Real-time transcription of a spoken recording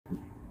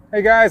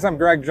Hey guys, I'm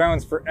Greg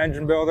Jones for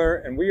Engine Builder,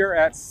 and we are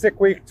at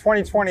Sick Week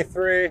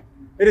 2023.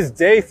 It is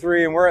day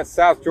 3, and we're at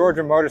South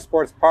Georgia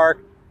Motorsports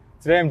Park.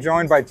 Today I'm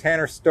joined by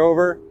Tanner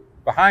Stover.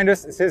 Behind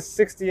us is his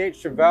 68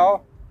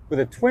 Chevelle with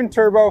a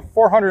twin-turbo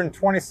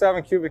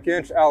 427 cubic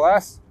inch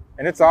LS,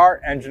 and it's our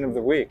engine of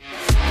the week.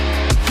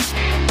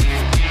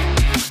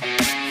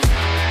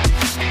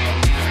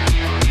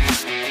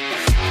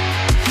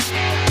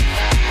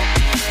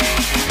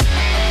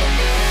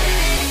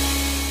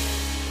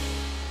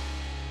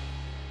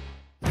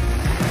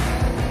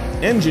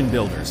 Engine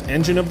Builder's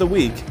Engine of the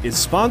Week is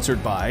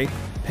sponsored by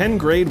Pen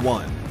Grade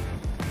 1,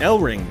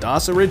 L-Ring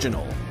DOS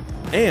Original,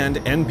 and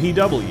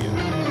NPW.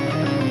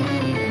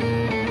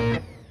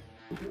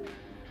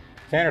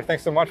 Tanner,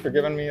 thanks so much for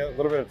giving me a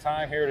little bit of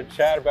time here to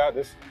chat about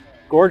this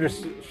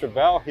gorgeous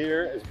Chevelle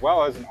here, as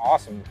well as an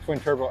awesome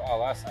twin-turbo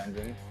LS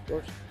engine.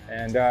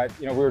 And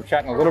we were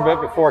chatting a little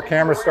bit before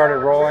cameras started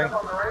rolling.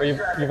 But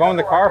you've owned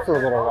the car for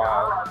a little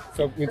while,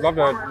 so we'd love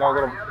to know a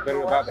little bit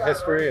about the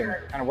history and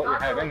kind of what you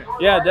have in it.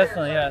 Yeah,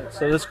 definitely. Yeah.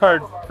 So this car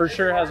for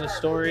sure has a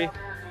story.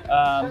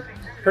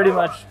 Pretty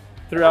much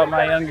throughout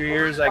my younger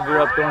years, I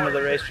grew up going to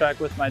the racetrack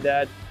with my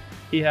dad.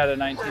 He had a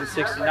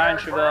 1969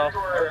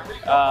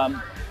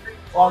 Chevelle.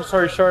 Long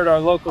story short, our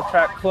local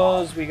track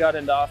closed. We got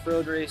into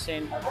off-road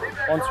racing.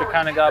 Once we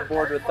kind of got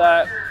bored with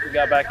that, we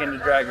got back into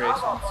drag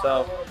racing.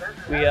 So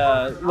we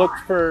looked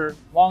for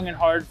long and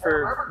hard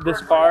for this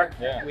car.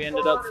 Yeah. We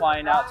ended up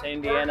flying out to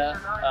Indiana,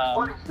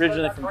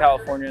 originally from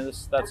California.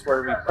 That's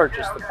where we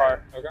purchased the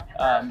car.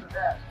 Okay.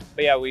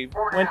 But yeah, we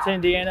went to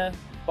Indiana,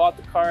 bought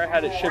the car,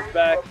 had it shipped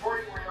back,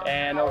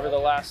 and over the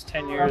last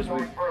 10 years,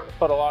 we've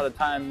put a lot of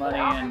time, money,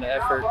 and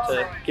effort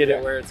to get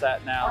it where it's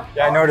at now.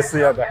 Yeah, I noticed the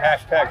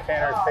hashtag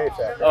Tanner's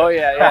paycheck. Oh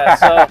yeah.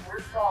 So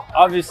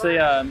obviously,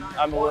 I'm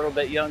a little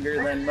bit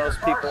younger than most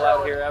people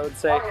out here, I would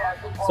say.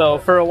 So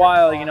for a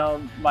while,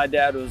 my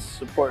dad was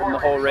supporting the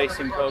whole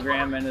racing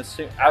program, and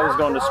I was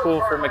going to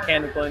school for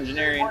mechanical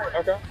engineering.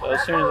 Okay. So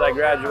as soon as I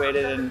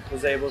graduated and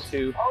was able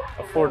to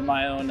afford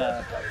my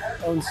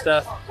own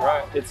stuff,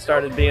 right, it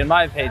started being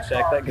my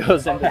paycheck that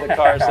goes into the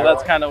car. So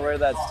that's kind of where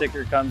that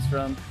sticker comes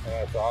from.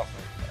 Yeah, that's awesome.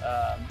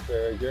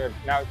 Very good.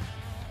 Now,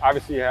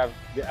 obviously you have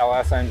the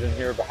LS engine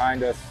here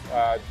behind us.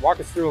 Walk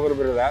us through a little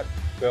bit of that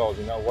build.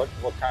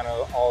 What kind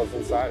of all is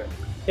inside it?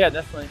 Yeah,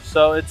 definitely.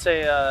 So it's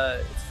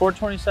a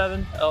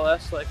 427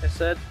 LS, like I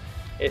said.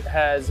 It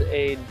has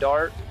a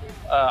Dart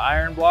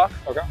iron block,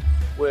 okay,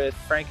 with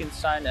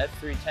Frankenstein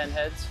F310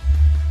 heads.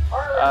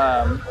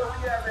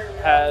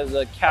 Has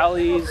a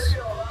Callie's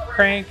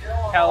crank,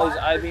 Callie's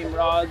I-beam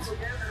rods,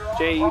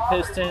 JE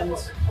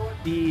pistons.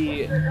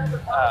 The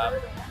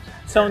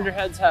cylinder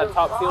heads have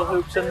top fuel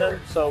hoops in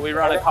them, so we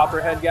run a copper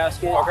head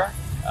gasket. Okay.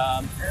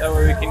 That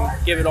way we can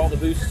give it all the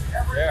boost.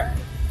 Yeah.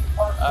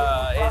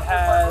 It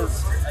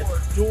has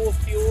a dual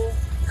fuel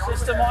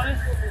system on it.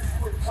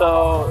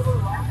 So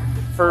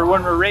for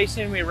when we're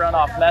racing, we run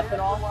off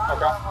methanol.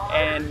 Okay.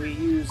 And we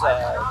use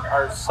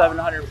our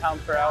 700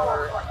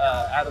 pound/hour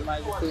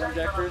atomizer fuel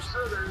injectors.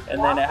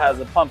 And then it has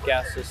a pump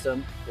gas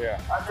system.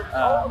 Yeah.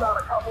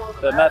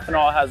 The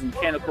methanol has a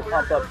mechanical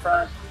pump up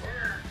front.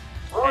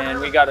 And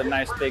we got a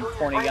nice big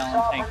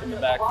 20-gallon tank in the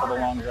back for the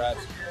long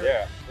drives.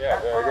 Yeah,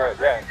 very good.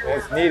 Yeah,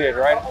 it's needed,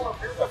 right?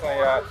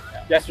 Definitely.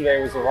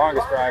 Yesterday was the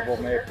longest drive we'll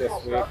make this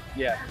week.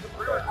 Yeah.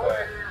 But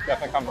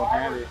definitely comes in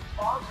handy.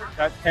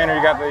 Tanner,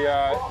 you got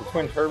the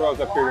twin turbos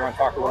up here. You want to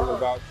talk a little bit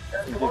about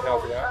some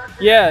details of that?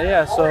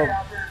 Yeah. So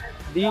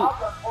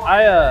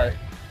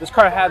this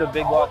car had a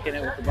big block in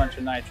it with a bunch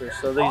of nitrous.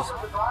 So these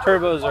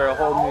turbos are a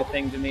whole new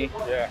thing to me.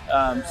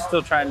 Yeah.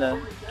 Still trying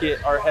to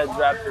get our heads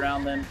wrapped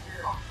around them.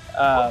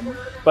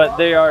 But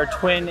they are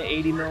twin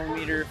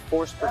 80mm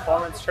force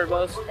performance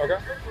turbos. Okay.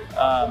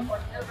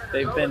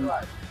 They've been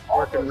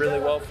working really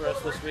well for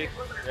us this week.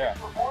 Yeah.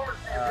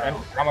 And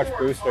how much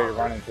boost are you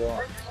running through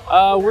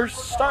them? We're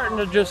starting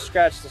to just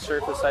scratch the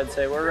surface, I'd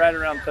say. We're right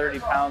around 30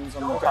 pounds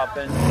on the top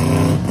end.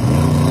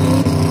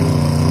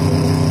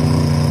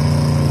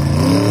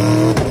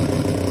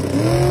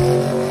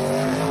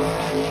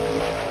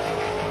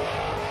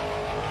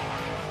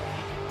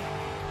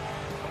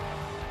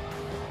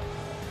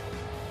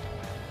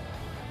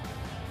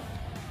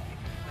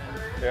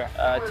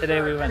 Yeah.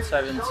 Today we went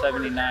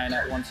 779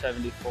 at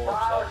 174,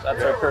 so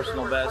that's our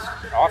personal best.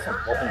 Awesome.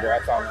 Well,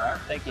 congrats on that.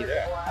 Thank you.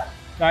 Yeah.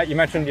 Now, you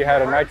mentioned you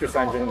had a nitrous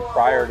engine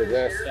prior to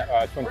this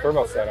twin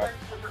turbo setup.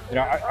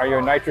 Are you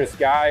a nitrous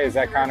guy? Is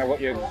that kind of what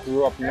you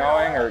grew up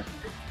knowing, or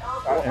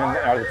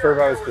are the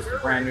turbos just a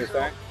brand new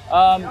thing?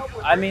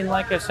 I mean,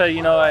 like I said,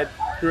 I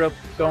grew up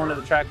going to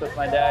the track with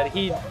my dad.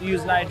 He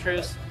used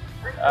nitrous.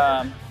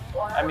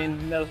 I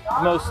mean, the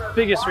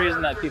biggest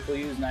reason that people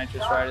use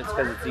nitrous, right, it's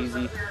because it's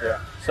easy. Yeah.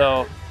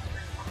 So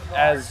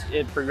as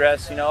it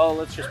progressed,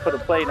 let's just put a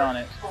plate on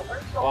it.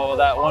 Well,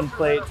 that one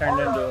plate turned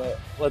into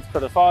let's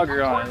put a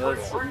fogger on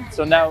it.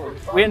 So now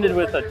we ended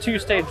with a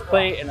 2-stage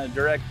plate and a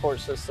direct port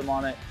system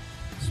on it,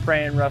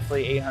 spraying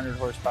roughly 800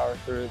 horsepower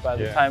through. By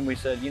the time we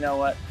said, you know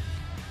what,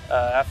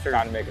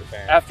 Trying to make it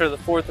change. After the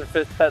fourth or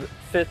fifth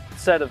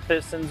set of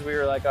pistons, we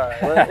were like, all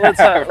right,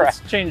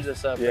 let's change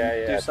this up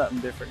and do something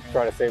different here.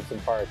 Try to save some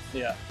parts.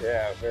 Yeah.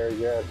 Yeah, very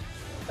good.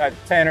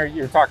 Tanner,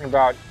 you were talking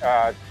about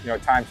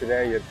time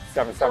today. You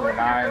had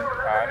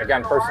 7.79.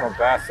 Again, personal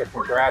best. So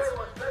congrats.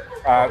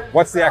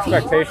 What's the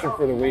expectation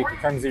for the week in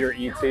terms of your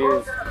ETs?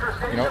 Are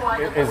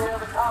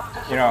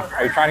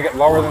you trying to get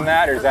lower than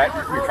that, or is that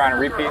you're trying to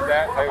repeat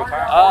that type of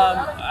time?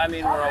 I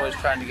mean, we're always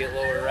trying to get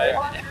lower,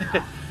 right?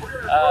 Yeah.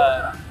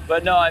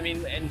 But no, I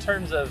mean, in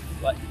terms of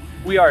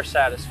we are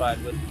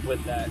satisfied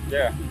with that.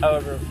 Yeah.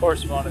 However, of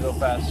course, we want to go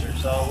faster.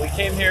 So we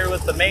came here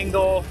with the main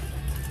goal.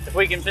 If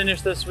we can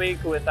finish this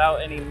week without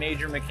any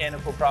major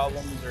mechanical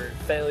problems or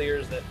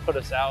failures that put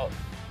us out,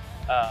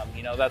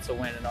 that's a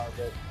win in our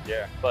book.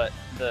 Yeah. But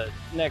the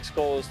next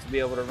goal is to be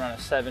able to run a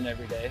 7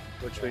 every day,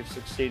 which we've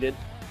succeeded.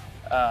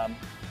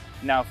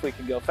 Now, if we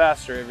could go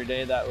faster every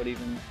day, that would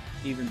even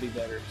be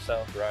better.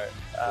 So, right.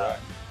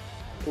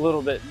 A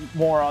little bit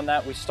more on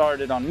that. We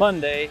started on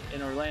Monday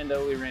in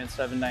Orlando. We ran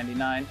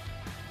 7.99.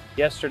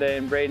 Yesterday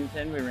in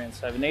Bradenton, we ran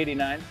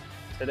 7.89.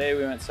 Today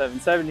we went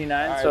 7.79.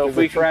 Right, so if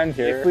we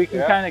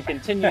can kind of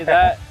continue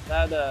that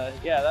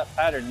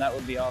pattern, that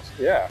would be awesome.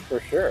 Yeah, for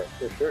sure.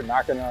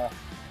 Knocking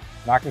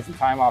some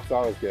time off is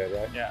always good,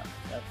 right? Yeah.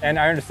 Definitely. And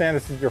I understand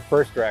this is your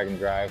first drag and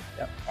drive.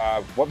 Yep.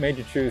 What made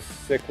you choose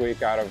Sick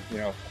Week out of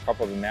a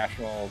couple of the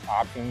national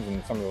options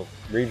and some of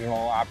the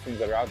regional options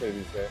that are out there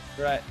these days?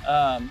 Right.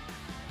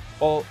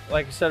 Well,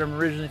 like I said, I'm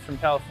originally from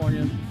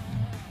California.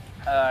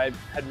 I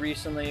had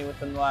recently,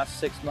 within the last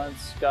 6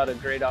 months, got a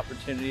great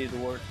opportunity to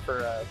work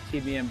for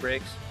TBM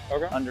Brakes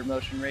under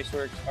Motion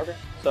Raceworks. Okay.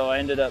 So I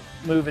ended up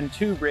moving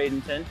to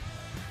Bradenton,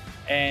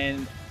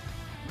 and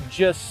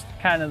just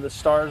kind of the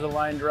stars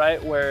aligned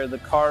right, where the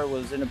car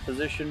was in a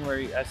position where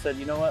I said,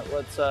 you know what,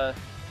 let's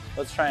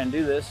try and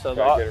do this. So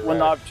when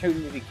the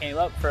opportunity came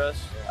up for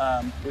us,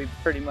 we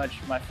pretty much,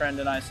 my friend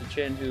and I,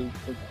 Sachin, who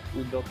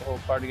we built the whole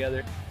car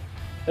together.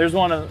 There's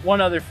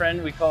one other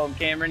friend, we call him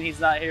Cameron. He's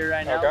not here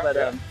right now,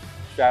 but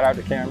shout out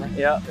to Cameron.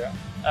 Yeah.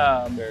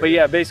 But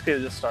yeah, basically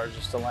the stars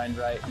just aligned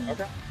right. And it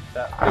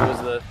was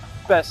the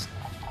best,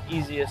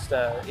 easiest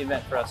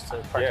event for us to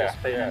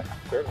participate in.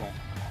 Certainly.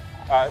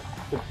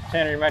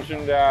 Tanner, you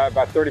mentioned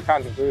about 30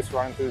 pounds of boost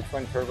running through the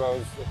twin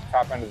turbos at the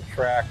top end of the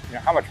track.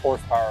 How much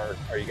horsepower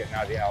are you getting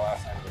out of the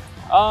LS engine?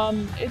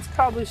 It's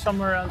probably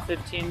somewhere around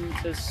 15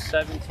 to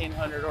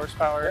 1700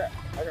 horsepower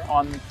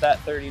on that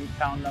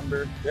 30-pound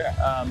number.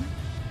 Yeah.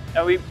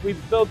 And we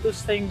built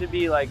this thing to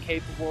be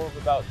capable of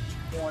about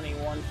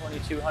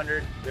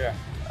 2200. Yeah.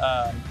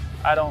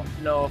 I don't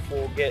know if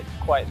we'll get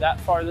quite that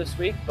far this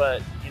week,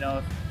 but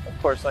of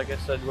course, like I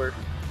said, we're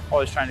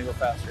always trying to go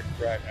faster.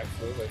 Right,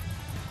 absolutely.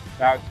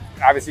 Now,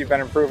 obviously, you've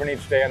been improving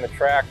each day on the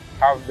track.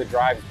 How have the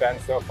drives been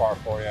so far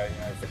for you?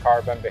 Has the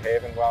car been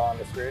behaving well on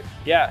the street?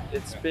 Yeah,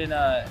 it's been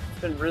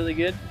really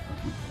good.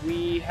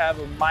 We have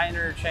a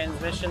minor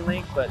transmission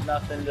leak, but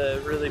nothing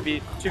to really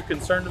be too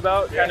concerned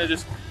about. Kind of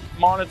just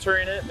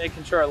monitoring it,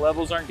 making sure our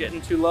levels aren't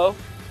getting too low.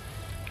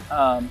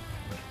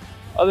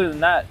 Other than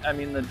that, I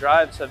mean, the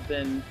drives have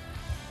been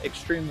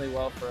extremely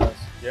well for us.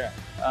 Yeah,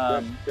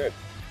 good.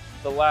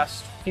 The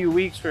last few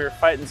weeks we were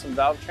fighting some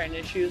valve train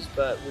issues,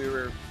 but we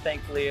were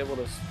thankfully able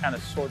to kind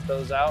of sort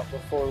those out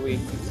before we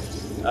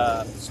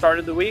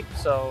started the week.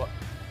 So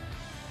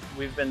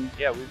we've been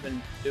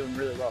doing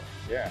really well.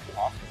 Yeah,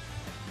 awesome.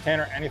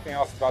 Tanner, anything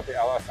else about the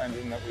LS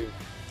engine that we've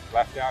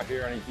left out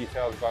here? Any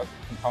details about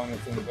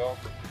components in the build?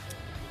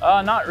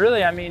 Not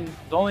really. I mean,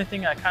 the only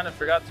thing I kind of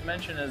forgot to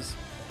mention is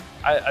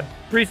I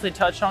briefly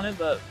touched on it,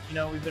 but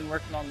we've been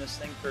working on this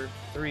thing for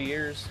 3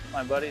 years,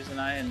 my buddies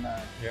and I, and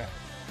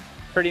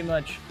pretty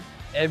much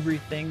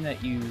everything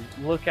that you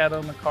look at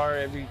on the car,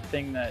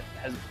 everything that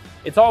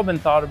it's all been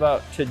thought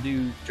about to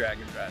do drag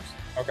and drives.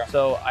 Okay.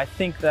 So I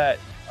think that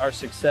our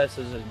success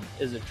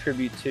is a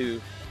tribute to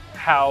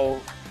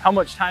how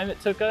much time it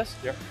took us,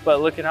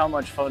 but look at how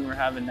much fun we're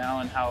having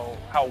now and how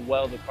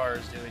well the car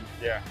is doing.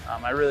 Yeah.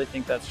 I really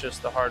think that's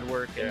just the hard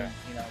work and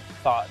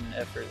thought and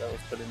effort that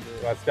was put into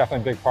it. Well, that's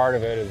definitely a big part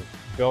of it, is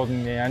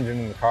building the engine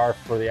and the car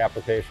for the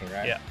application,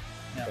 right? Yeah.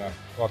 So,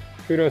 well,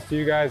 kudos to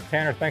you guys.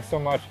 Tanner, thanks so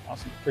much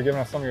for giving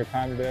us some of your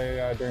time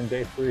today during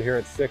day 3 here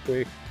at Sick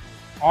Week.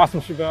 Awesome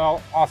Chevelle,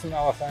 awesome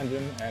LS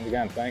engine, and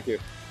again, thank you.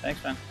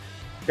 Thanks, man.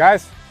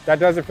 Guys, that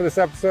does it for this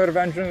episode of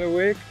Engine of the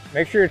Week.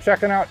 Make sure you're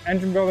checking out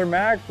Engine Builder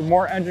Mag for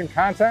more engine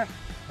content,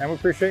 and we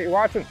appreciate you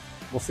watching.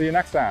 We'll see you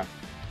next time.